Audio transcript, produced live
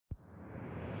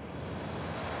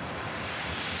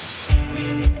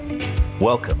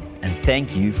Welcome and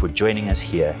thank you for joining us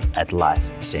here at Life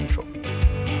Central.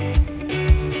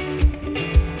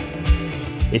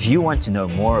 If you want to know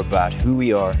more about who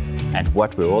we are and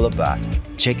what we're all about,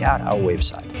 check out our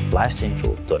website,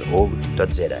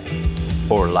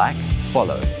 lifecentral.org.za, or like,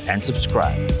 follow, and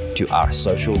subscribe to our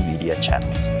social media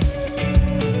channels.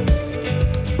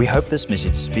 We hope this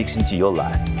message speaks into your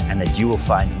life and that you will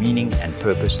find meaning and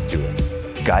purpose through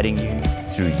it, guiding you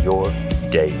through your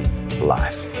daily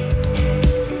life.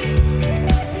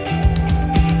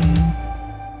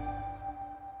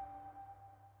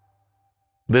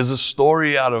 There's a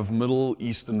story out of Middle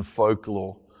Eastern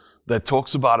folklore that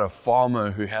talks about a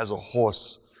farmer who has a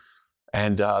horse,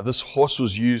 and this horse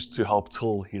was used to help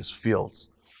till his fields.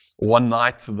 One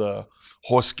night, the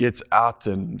horse gets out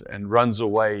and runs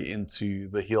away into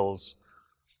the hills.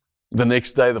 The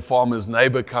next day, the farmer's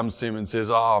neighbor comes to him and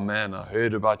says, "Oh man, I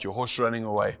heard about your horse running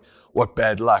away. What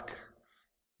bad luck."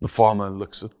 The farmer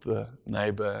looks at the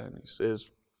neighbor and he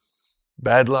says,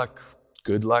 "Bad luck,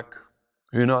 good luck,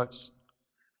 who knows?"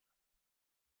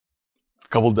 A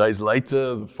couple of days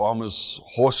later, the farmer's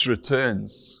horse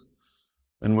returns.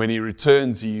 And when he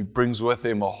returns, he brings with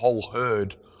him a whole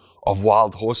herd of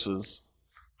wild horses.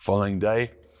 Following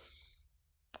day,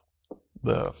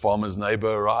 the farmer's neighbor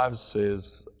arrives,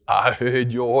 says, "I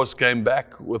heard your horse came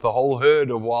back with a whole herd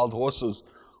of wild horses.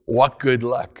 What good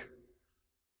luck."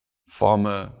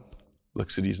 Farmer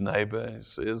looks at his neighbor and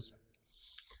says,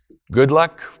 "Good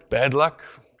luck, bad luck,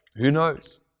 who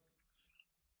knows?"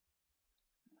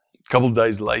 A couple of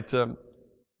days later,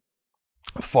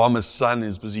 the farmer's son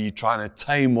is busy trying to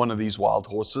tame one of these wild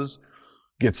horses,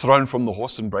 gets thrown from the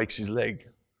horse and breaks his leg.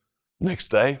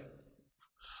 Next day,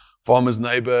 farmer's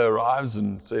neighbor arrives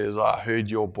and says, "I heard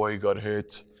your boy got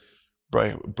hurt,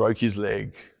 broke his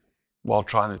leg while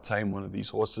trying to tame one of these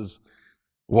horses.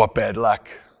 What bad luck?"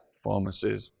 Farmer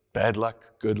says, "Bad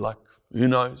luck, good luck, who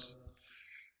knows?"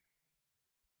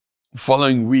 The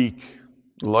following week,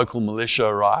 the local militia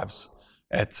arrives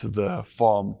at the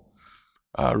farm,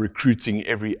 recruiting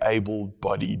every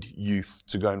able-bodied youth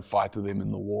to go and fight with them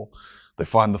in the war. They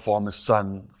find the farmer's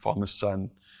son. The farmer's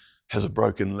son has a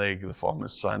broken leg. The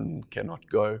farmer's son cannot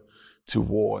go to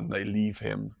war, and they leave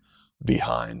him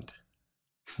behind.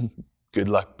 Good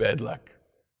luck, bad luck,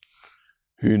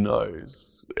 who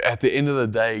knows? At the end of the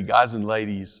day, guys and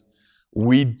ladies,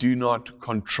 we do not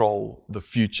control the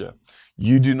future.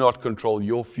 You do not control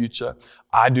your future.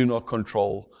 I do not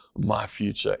control my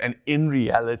future. And in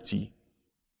reality,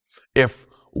 if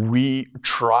we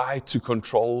try to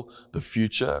control the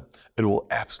future, it will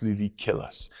absolutely kill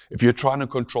us. If you're trying to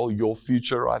control your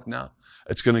future right now,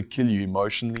 it's going to kill you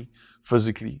emotionally,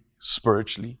 physically,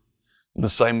 spiritually. And the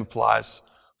same applies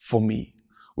for me.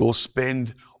 We'll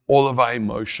spend all of our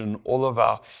emotion, all of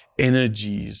our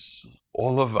energies,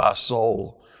 all of our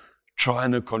soul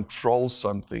trying to control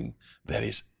something that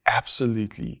is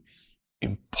absolutely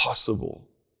impossible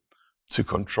to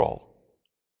control.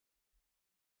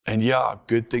 And yeah,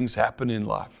 good things happen in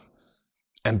life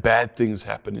and bad things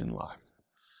happen in life.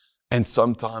 And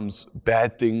sometimes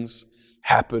bad things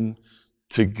happen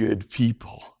to good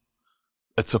people.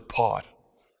 It's a part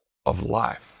of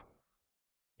life.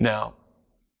 Now,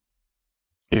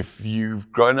 if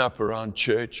you've grown up around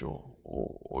church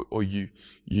or you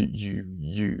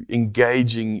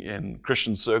engaging in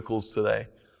Christian circles today,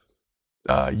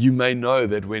 you may know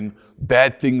that when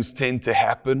bad things tend to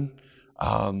happen,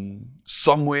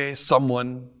 somewhere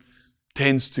someone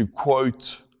tends to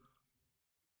quote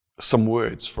some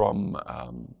words from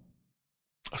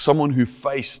someone who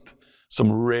faced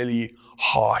some really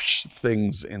harsh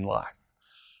things in life,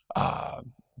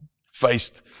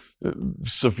 faced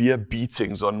severe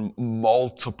beatings on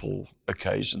multiple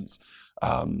occasions,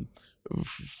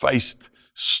 faced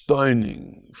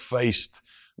stoning, faced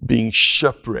being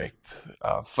shipwrecked,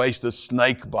 faced a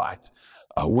snake bite,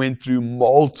 went through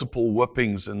multiple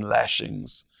whippings and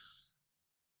lashings,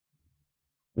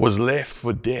 was left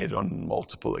for dead on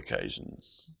multiple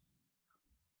occasions,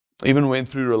 even went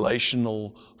through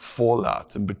relational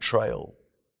fallout and betrayal.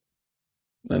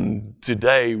 And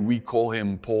today we call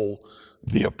him Paul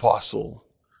the Apostle.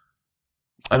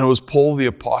 And it was Paul the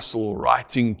Apostle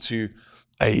writing to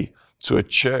a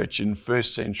church in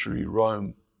first century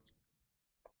Rome,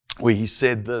 where he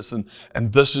said this,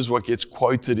 and this is what gets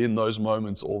quoted in those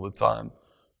moments all the time,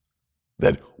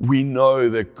 that we know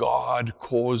that God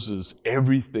causes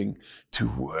everything to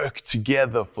work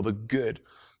together for the good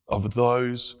of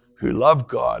those who love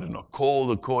God and are called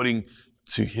according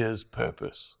to His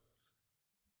purpose.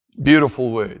 Beautiful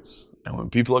words. And when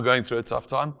people are going through a tough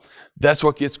time, that's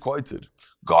what gets quoted.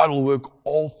 God will work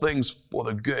all things for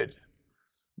the good.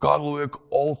 God will work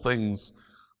all things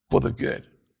for the good.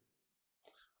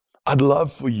 I'd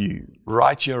love for you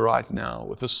right here, right now,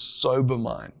 with a sober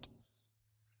mind,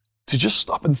 to just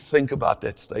stop and think about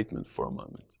that statement for a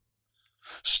moment.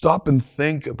 Stop and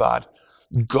think about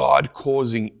God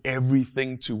causing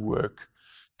everything to work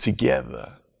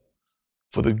together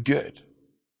for the good.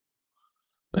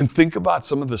 And think about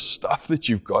some of the stuff that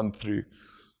you've gone through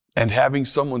and having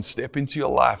someone step into your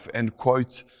life and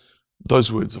quote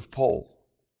those words of Paul.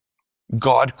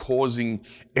 God causing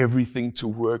everything to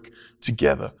work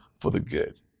together for the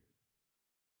good.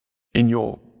 In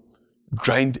your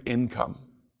drained income,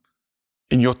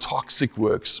 in your toxic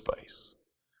workspace,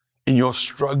 in your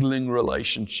struggling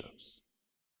relationships,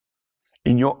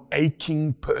 in your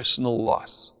aching personal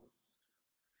loss,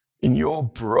 in your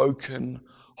broken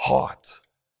heart,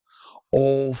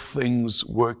 all things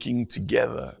working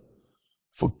together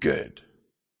for good.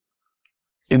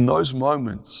 In those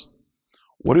moments,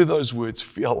 what do those words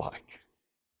feel like?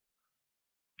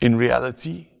 In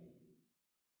reality,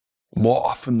 more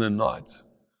often than not,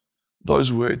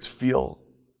 those words feel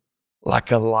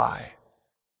like a lie.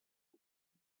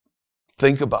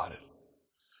 Think about it.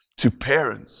 To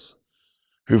parents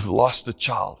who've lost a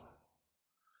child,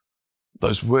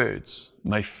 those words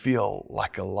may feel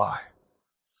like a lie.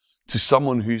 To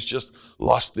someone who's just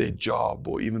lost their job,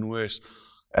 or even worse,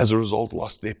 as a result,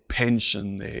 lost their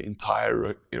pension, their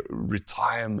entire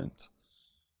retirement.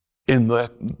 In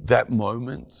that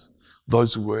moment,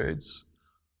 those words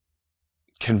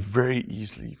can very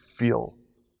easily feel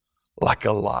like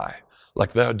a lie,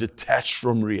 like they are detached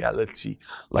from reality,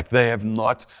 like they have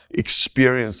not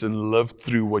experienced and lived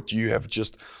through what you have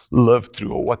just lived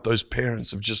through, or what those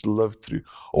parents have just lived through,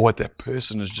 or what that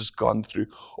person has just gone through,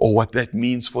 or what that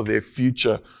means for their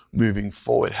future moving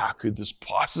forward. How could this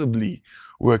possibly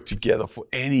work together for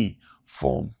any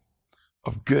form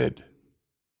of good?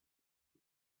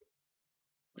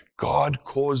 God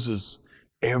causes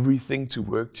everything to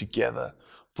work together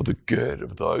for the good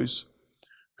of those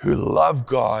who love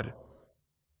God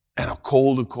and are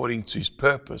called according to His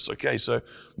purpose. Okay, so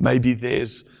maybe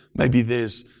there's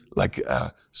like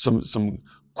some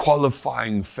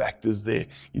qualifying factors there.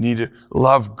 You need to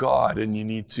love God and you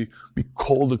need to be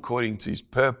called according to His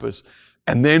purpose,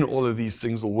 and then all of these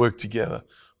things will work together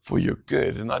for your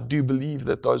good. And I do believe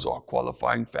that those are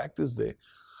qualifying factors there.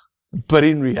 But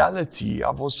in reality,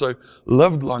 I've also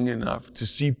lived long enough to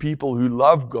see people who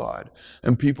love God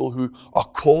and people who are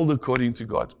called according to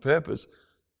God's purpose,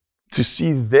 to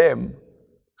see them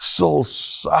still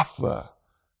suffer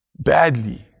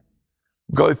badly,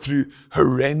 go through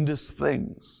horrendous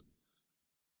things,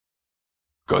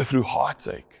 go through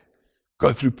heartache,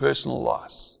 go through personal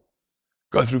loss,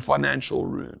 go through financial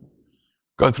ruin,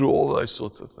 go through all those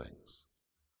sorts of things.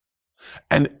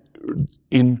 And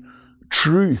in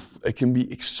truth, it can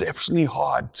be exceptionally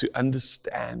hard to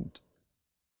understand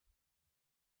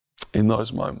in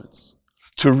those moments,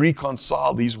 to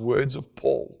reconcile these words of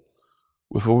Paul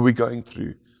with what we're going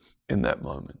through in that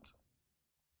moment.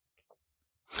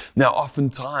 Now,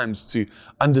 oftentimes, to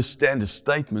understand a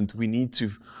statement, we need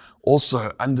to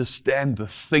also understand the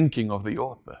thinking of the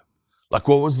author. Like,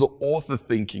 what was the author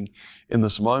thinking in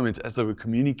this moment as they were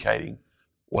communicating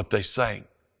what they're saying?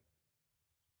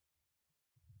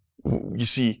 You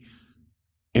see,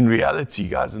 in reality,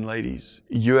 guys and ladies,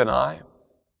 you and I,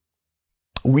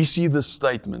 we see this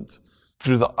statement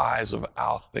through the eyes of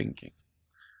our thinking.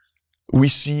 We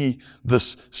see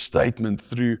this statement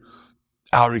through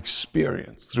our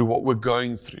experience, through what we're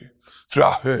going through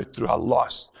our hurt, through our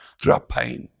loss, through our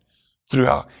pain, through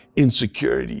our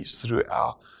insecurities, through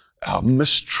our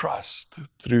mistrust,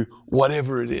 through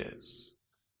whatever it is.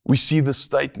 We see the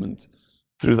statement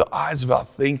through the eyes of our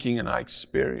thinking and our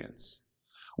experience.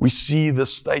 We see the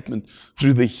statement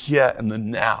through the here and the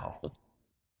now.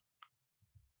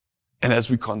 And as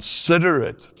we consider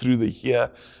it through the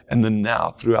here and the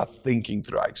now, through our thinking,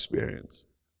 through our experience,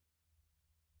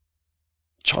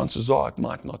 chances are it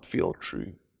might not feel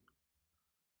true.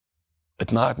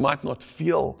 It might not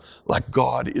feel like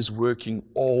God is working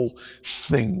all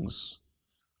things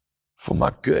for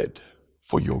my good,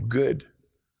 for your good.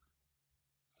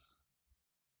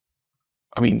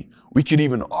 I mean, we could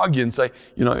even argue and say,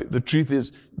 the truth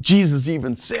is, Jesus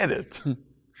even said it.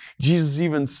 Jesus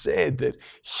even said that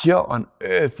here on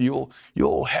earth,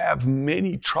 you'll have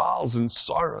many trials and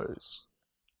sorrows.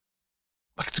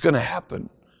 Like, it's going to happen.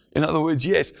 In other words,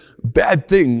 yes, bad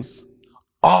things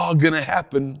are going to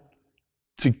happen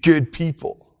to good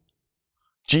people.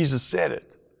 Jesus said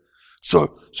it.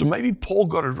 So maybe Paul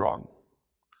got it wrong.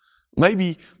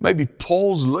 Maybe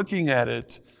Paul's looking at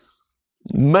it,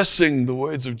 missing the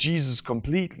words of Jesus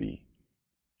completely.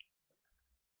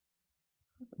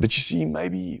 But you see,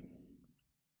 maybe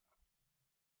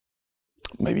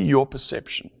your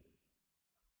perception,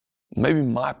 maybe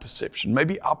my perception,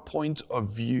 maybe our point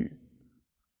of view,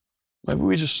 maybe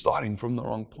we're just starting from the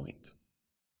wrong point,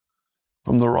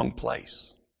 from the wrong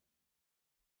place.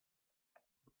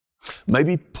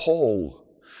 Maybe Paul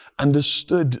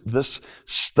understood this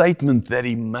statement that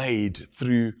he made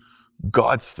through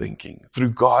God's thinking,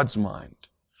 through God's mind.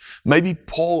 Maybe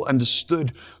Paul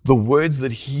understood the words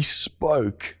that he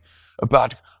spoke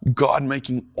about God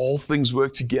making all things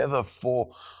work together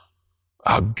for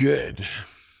our good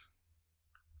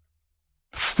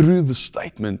through the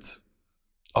statement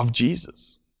of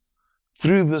Jesus,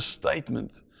 through the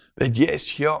statement that yes,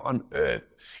 here on earth,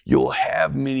 you'll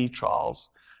have many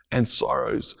trials and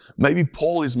sorrows. Maybe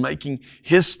Paul is making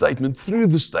his statement through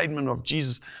the statement of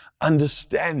Jesus,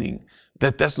 understanding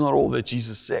that that's not all that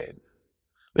Jesus said.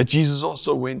 That Jesus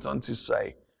also went on to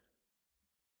say,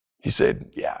 he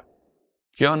said, yeah,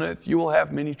 here on earth you will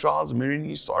have many trials and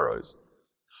many sorrows,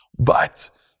 but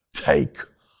take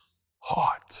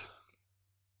heart.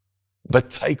 But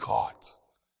take heart,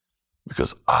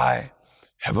 because I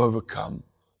have overcome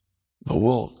the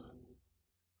world.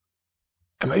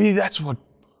 And maybe that's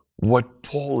what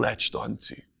Paul latched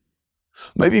onto.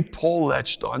 Maybe Paul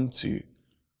latched onto,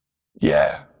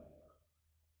 yeah,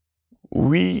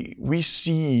 we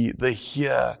see the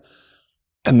here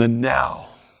and the now,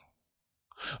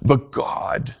 but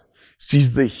God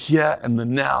sees the here and the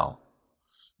now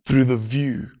through the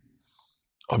view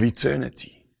of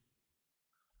eternity.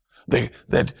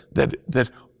 That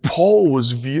Paul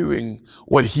was viewing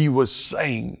what he was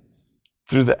saying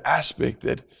through the aspect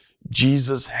that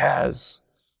Jesus has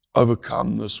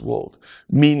overcome this world,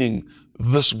 meaning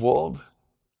this world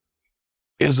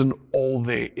isn't all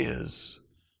there is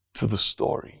to the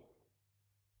story.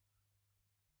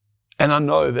 And I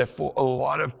know that for a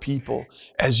lot of people,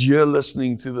 as you're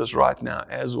listening to this right now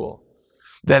as well,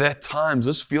 that at times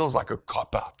this feels like a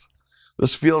cop-out.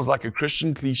 This feels like a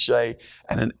Christian cliche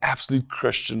and an absolute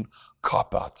Christian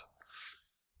cop-out.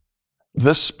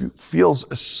 This feels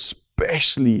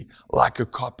especially like a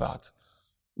cop-out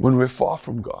when we're far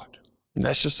from God. And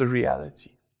that's just a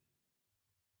reality.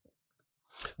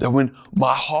 That when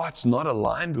my heart's not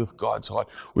aligned with God's heart,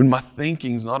 when my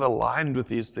thinking's not aligned with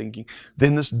His thinking,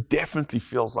 then this definitely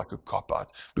feels like a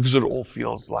cop-out because it all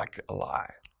feels like a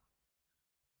lie.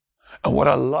 And what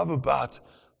I love about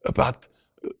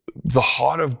the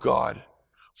heart of God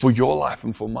for your life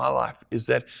and for my life is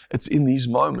that it's in these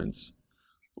moments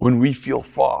when we feel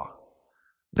far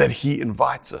that He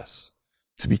invites us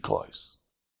to be close.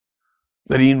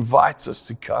 That He invites us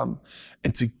to come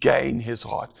and to gain His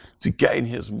heart, to gain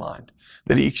His mind.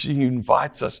 That He actually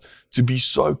invites us to be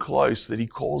so close that He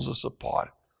calls us a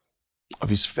part of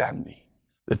His family.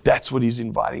 That's what He's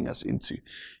inviting us into,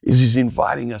 is He's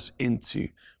inviting us into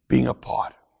being a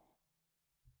part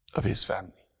of His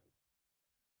family.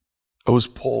 It was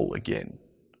Paul again.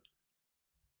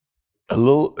 A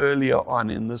little earlier on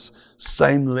in this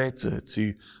same letter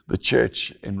to the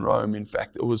church in Rome, in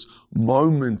fact, it was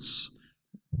moments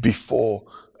before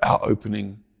our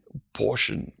opening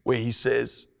portion where he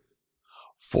says,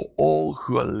 "For all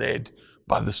who are led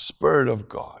by the Spirit of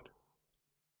God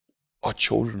are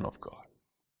children of God."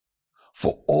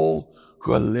 For all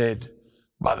who are led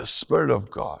by the Spirit of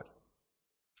God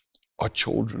are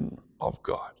children of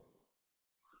God.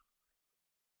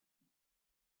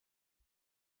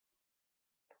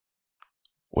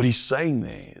 What he's saying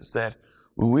there is that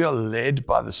when we are led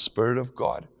by the Spirit of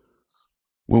God,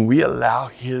 when we allow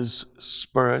His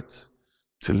Spirit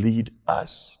to lead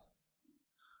us,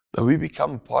 that we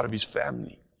become a part of His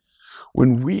family.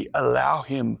 When we allow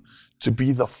Him to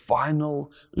be the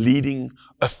final leading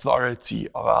authority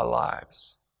of our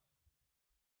lives,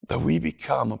 that we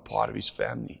become a part of His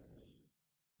family,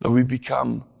 that we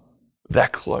become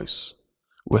that close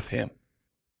with Him.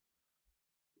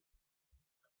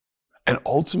 And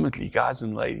ultimately, guys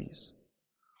and ladies,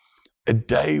 a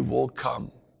day will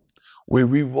come where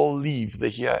we will leave the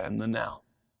here and the now.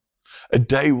 A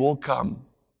day will come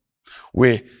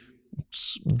where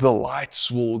the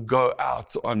lights will go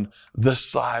out on this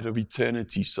side of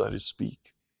eternity, so to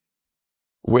speak.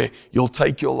 Where you'll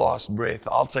take your last breath,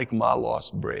 I'll take my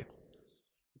last breath.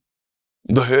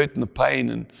 The hurt and the pain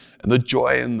and the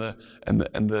joy and the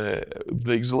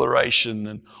exhilaration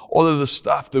and all of the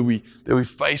stuff that we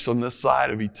face on this side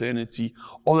of eternity,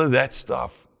 all of that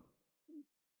stuff,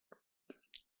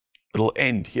 it'll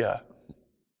end here.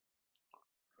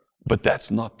 But that's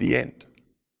not the end.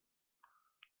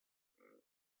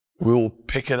 We'll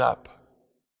pick it up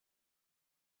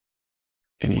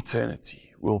in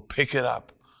eternity. We'll pick it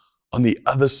up on the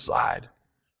other side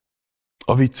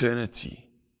of eternity.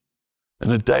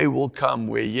 And a day will come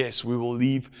where, yes, we will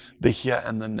leave the here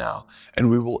and the now, and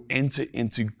we will enter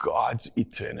into God's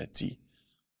eternity,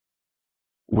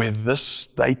 where this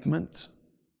statement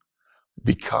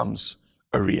becomes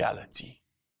a reality.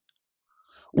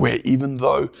 Where even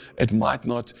though it might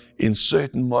not in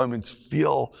certain moments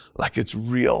feel like it's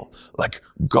real, like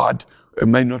God, it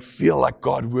may not feel like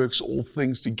God works all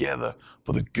things together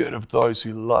for the good of those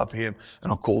who love Him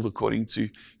and are called according to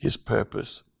His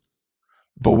purpose.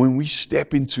 But when we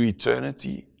step into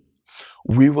eternity,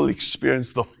 we will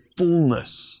experience the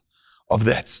fullness of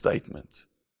that statement.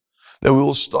 That we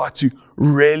will start to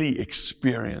really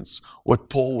experience what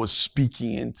Paul was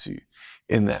speaking into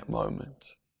in that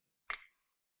moment.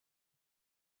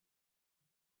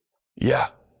 Yeah.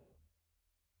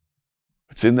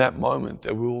 It's in that moment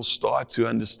that we will start to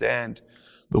understand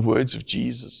the words of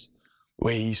Jesus,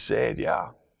 where He said,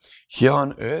 here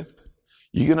on earth,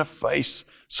 you're going to face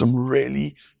some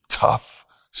really tough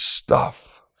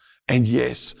stuff. And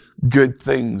yes, good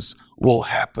things will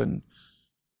happen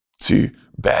to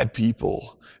bad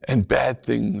people, and bad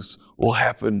things will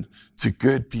happen to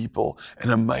good people.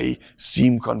 And it may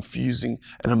seem confusing,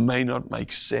 and it may not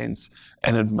make sense,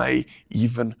 and it may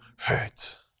even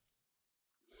hurt.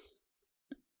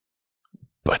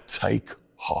 But take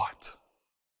heart,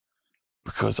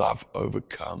 because I've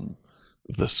overcome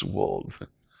this world.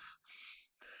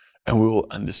 And we will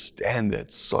understand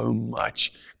that so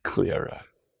much clearer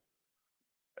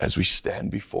as we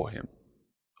stand before Him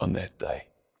on that day.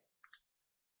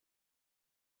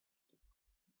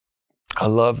 I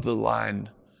love the line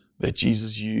that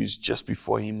Jesus used just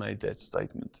before He made that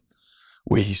statement,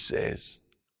 where He says,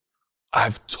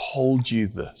 I've told you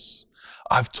this.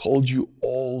 I've told you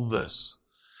all this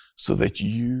so that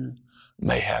you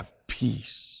may have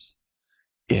peace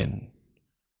in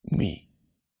me.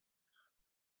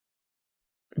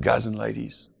 Guys and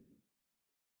ladies,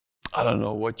 I don't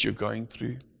know what you're going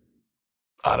through.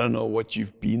 I don't know what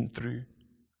you've been through.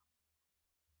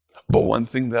 But one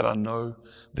thing that I know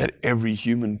that every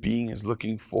human being is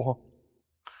looking for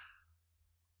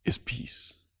is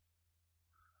peace.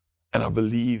 And I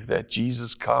believe that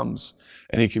Jesus comes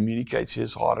and He communicates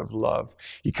His heart of love.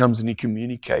 He comes and He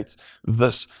communicates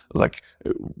this like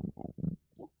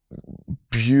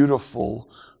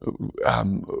beautiful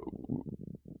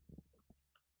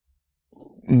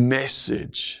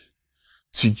message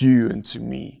to you and to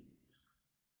me,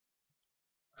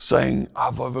 saying,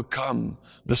 I've overcome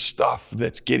the stuff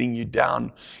that's getting you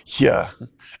down here,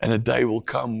 and a day will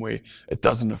come where it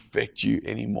doesn't affect you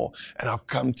anymore. And I've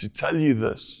come to tell you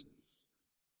this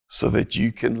so that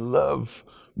you can live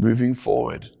moving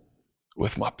forward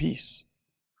with my peace.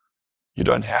 You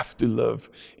don't have to live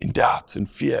in doubt and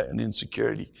fear and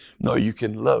insecurity. No, you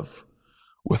can live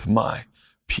with my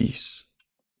peace.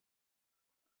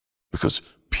 Because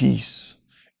peace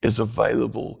is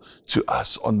available to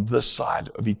us on this side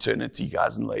of eternity,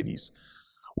 guys and ladies,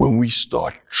 when we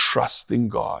start trusting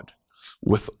God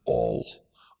with all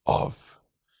of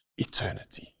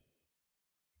eternity.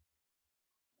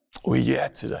 Where are you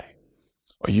at today?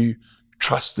 Are you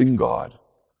trusting God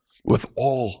with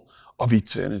all of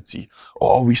eternity?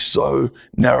 Or are we so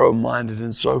narrow-minded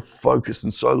and so focused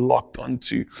and so locked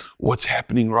onto what's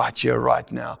happening right here,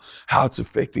 right now, how it's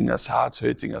affecting us, how it's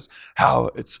hurting us,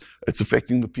 how it's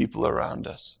affecting the people around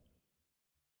us?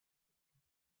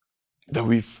 That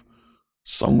we've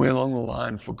somewhere along the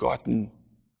line forgotten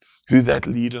who that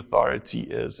lead authority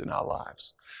is in our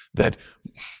lives. That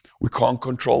we can't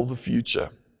control the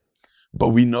future, but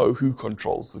we know who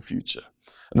controls the future,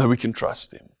 and that we can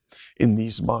trust Him in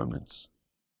these moments.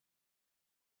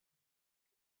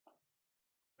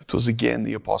 It was again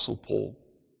the Apostle Paul,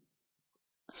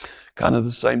 kind of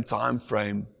the same time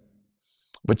frame,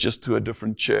 but just to a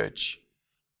different church,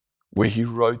 where he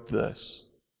wrote this.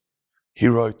 He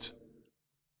wrote,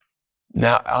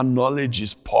 now our knowledge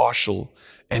is partial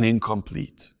and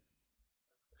incomplete.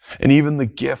 And even the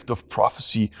gift of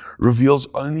prophecy reveals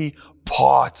only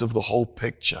part of the whole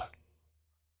picture.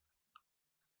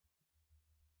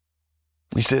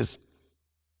 He says,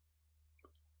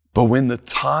 but when the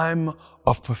time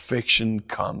of perfection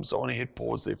comes, I want to hit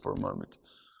pause there for a moment.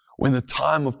 When the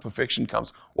time of perfection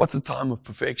comes, what's the time of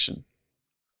perfection?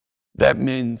 That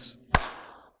means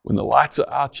when the lights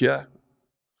are out here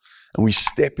and we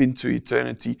step into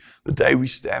eternity, the day we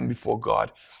stand before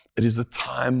God, it is a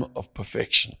time of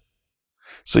perfection.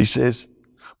 So he says,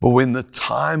 but when the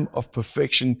time of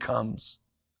perfection comes,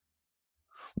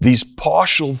 these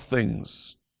partial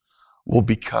things will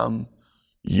become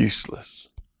useless.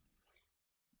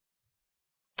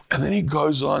 And then he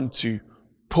goes on to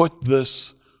put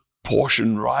this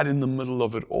portion right in the middle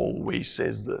of it all where he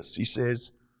says this. He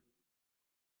says,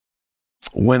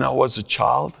 when I was a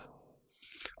child,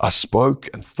 I spoke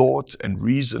and thought and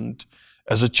reasoned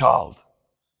as a child.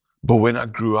 But when I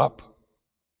grew up,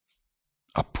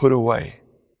 I put away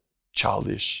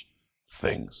childish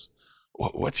things.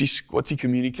 What's he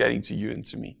communicating to you and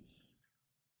to me?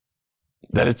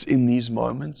 That it's in these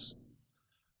moments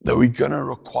that we're going to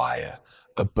require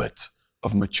a bit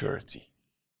of maturity.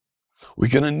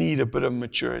 We're going to need a bit of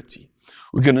maturity.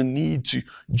 We're going to need to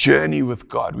journey with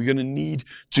God. We're going to need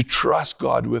to trust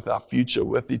God with our future,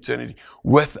 with eternity,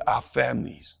 with our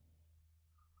families,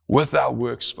 with our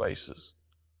workspaces.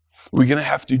 We're going to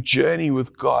have to journey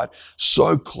with God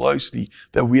so closely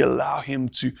that we allow Him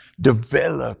to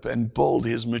develop and build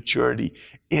His maturity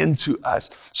into us,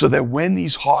 so that when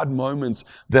these hard moments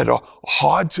that are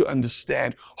hard to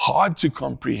understand, hard to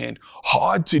comprehend,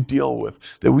 hard to deal with,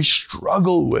 that we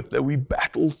struggle with, that we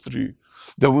battle through,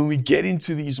 that when we get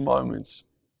into these moments,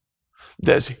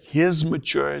 there's His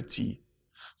maturity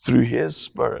through His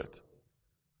Spirit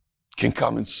can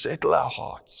come and settle our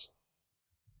hearts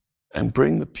and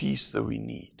bring the peace that we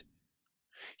need.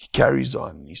 He carries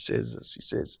on. He says this. He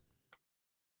says,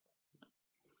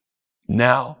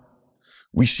 now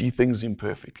we see things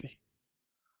imperfectly,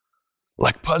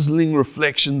 like puzzling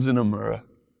reflections in a mirror.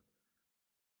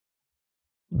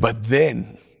 But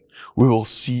then we will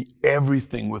see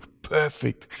everything with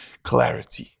perfect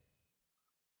clarity.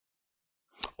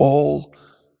 All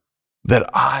that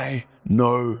I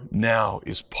know now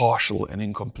is partial and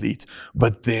incomplete,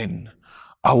 but then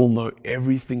I will know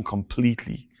everything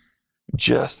completely,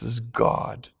 just as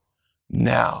God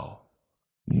now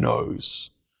knows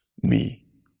me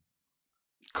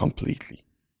completely.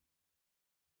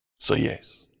 So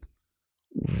yes,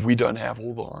 we don't have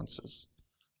all the answers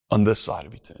on this side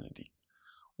of eternity.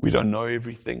 We don't know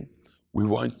everything. We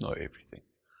won't know everything.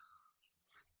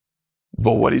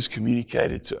 But what is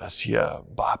communicated to us here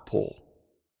by Paul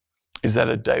is that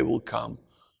a day will come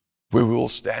where we will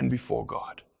stand before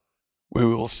God, where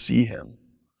we will see Him,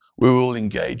 where we will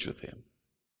engage with Him.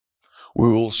 We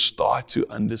will start to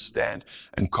understand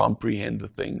and comprehend the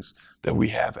things that we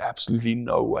have absolutely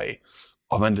no way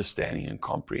of understanding and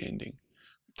comprehending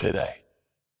today.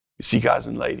 You see, guys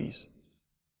and ladies,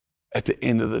 at the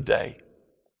end of the day,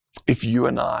 if you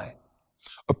and I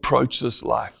approach this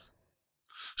life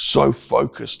so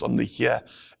focused on the here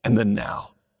and the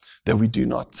now that we do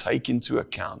not take into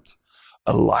account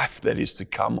a life that is to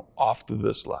come after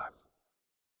this life,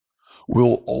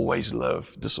 we'll always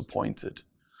live disappointed.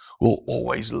 We'll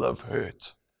always live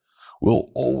hurt. We'll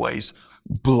always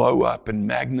blow up and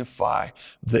magnify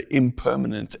the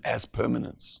impermanent as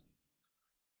permanence.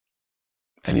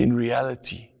 And in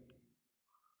reality,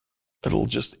 it'll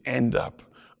just end up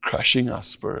crushing our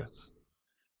spirits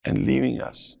and leaving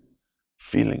us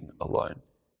feeling alone.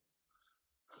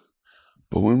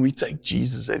 But when we take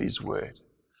Jesus at His word,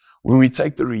 when we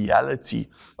take the reality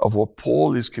of what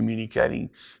Paul is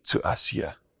communicating to us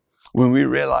here, when we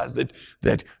realize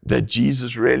that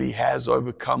Jesus really has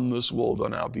overcome this world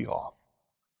on our behalf,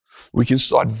 we can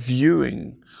start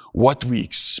viewing what we're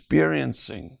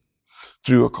experiencing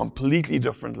through a completely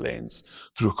different lens,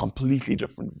 through a completely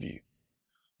different view,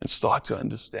 and start to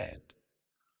understand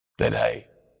that, hey,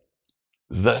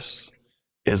 this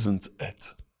isn't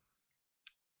it.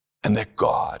 And that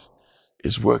God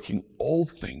is working all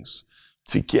things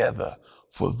together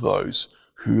for those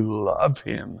who love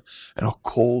Him and are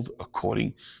called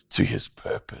according to His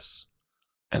purpose.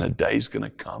 And a day's going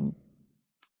to come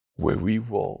where we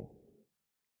will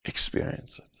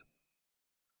experience it.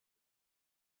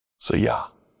 So yeah,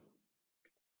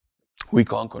 we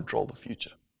can't control the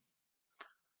future,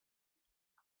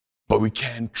 but we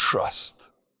can trust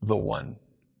the one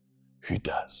who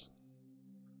does.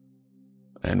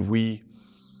 And we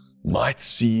might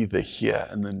see the here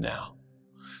and the now,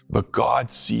 but God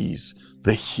sees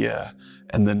the here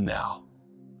and the now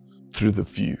through the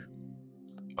view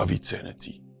of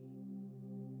eternity.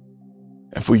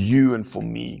 And for you and for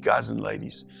me, guys and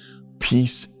ladies,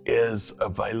 peace is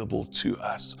available to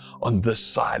us on this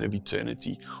side of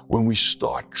eternity when we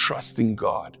start trusting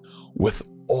God with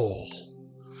all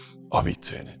of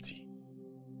eternity.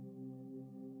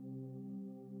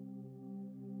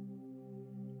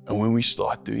 And when we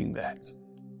start doing that,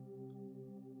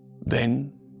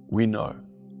 then we know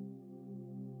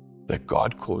that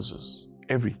God causes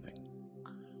everything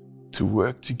to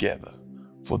work together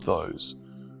for those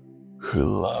who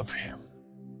love Him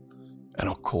and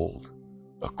are called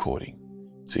according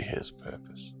to His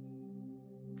purpose.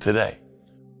 Today,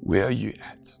 where are you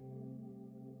at?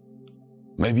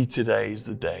 Maybe today is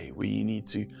the day where you need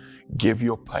to give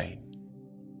your pain,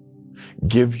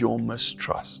 give your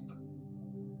mistrust,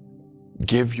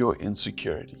 give your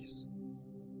insecurities,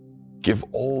 give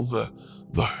all the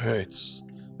hurts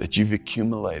that you've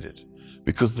accumulated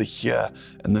because the here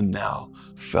and the now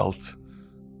felt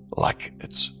like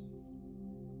it's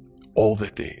all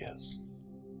that there is.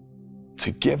 To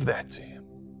give that to Him,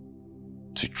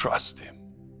 to trust Him,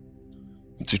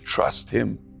 and to trust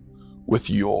Him with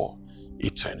your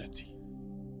eternity.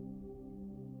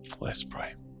 Let's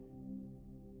pray.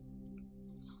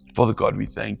 Father God, we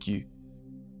thank You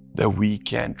that we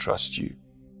can trust You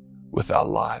with our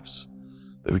lives,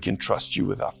 that we can trust You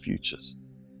with our futures,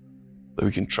 that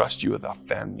we can trust You with our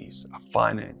families, our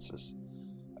finances,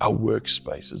 our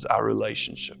workspaces, our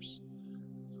relationships,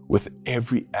 with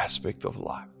every aspect of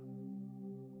life,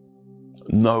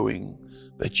 knowing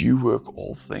that You work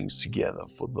all things together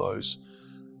for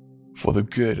the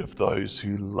good of those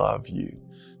who love You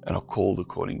and are called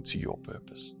according to Your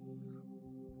purpose.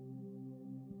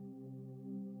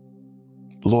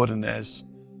 Lord, and as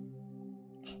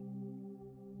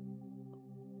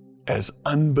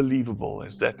unbelievable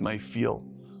as that may feel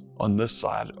on this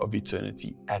side of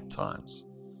eternity at times,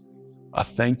 I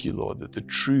thank You, Lord, that the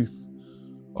truth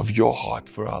of Your heart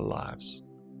for our lives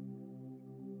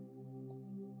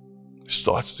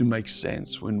starts to make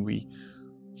sense when we,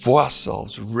 for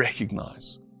ourselves,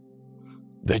 recognize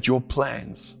that Your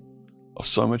plans are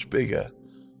so much bigger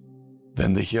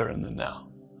than the here and the now,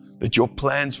 that Your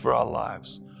plans for our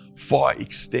lives far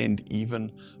extend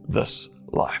even this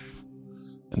life,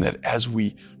 and that as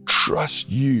we trust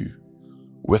You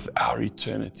with our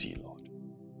eternity, Lord,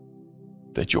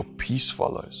 that Your peace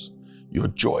follows, Your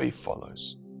joy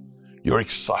follows, Your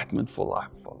excitement for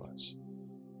life follows.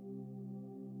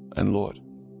 And Lord,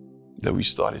 that we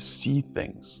start to see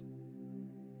things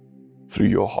through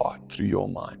Your heart, through Your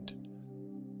mind.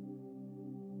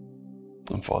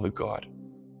 And Father God,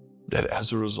 that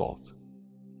as a result,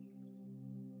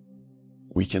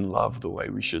 we can love the way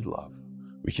we should love.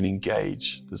 We can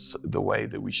engage the way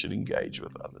that we should engage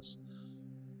with others.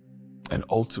 And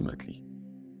ultimately,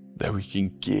 that we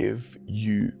can give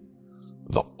You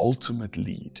the ultimate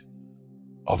lead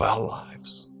of our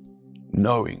lives,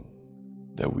 knowing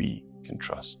that we can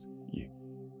trust You.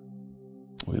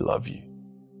 We love You.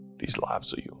 These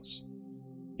lives are Yours.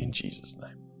 In Jesus'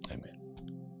 name, amen.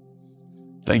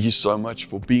 Thank you so much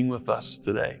for being with us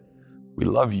today. We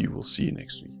love you. We'll see you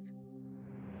next week.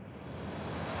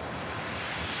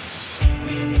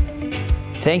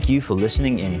 Thank you for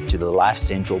listening in to the Life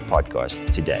Central podcast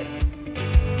today.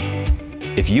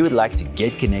 If you would like to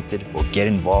get connected or get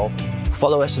involved,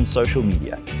 follow us on social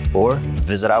media or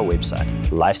visit our website,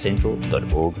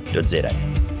 lifecentral.org.za.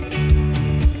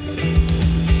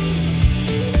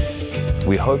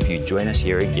 We hope you join us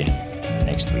here again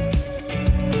next week.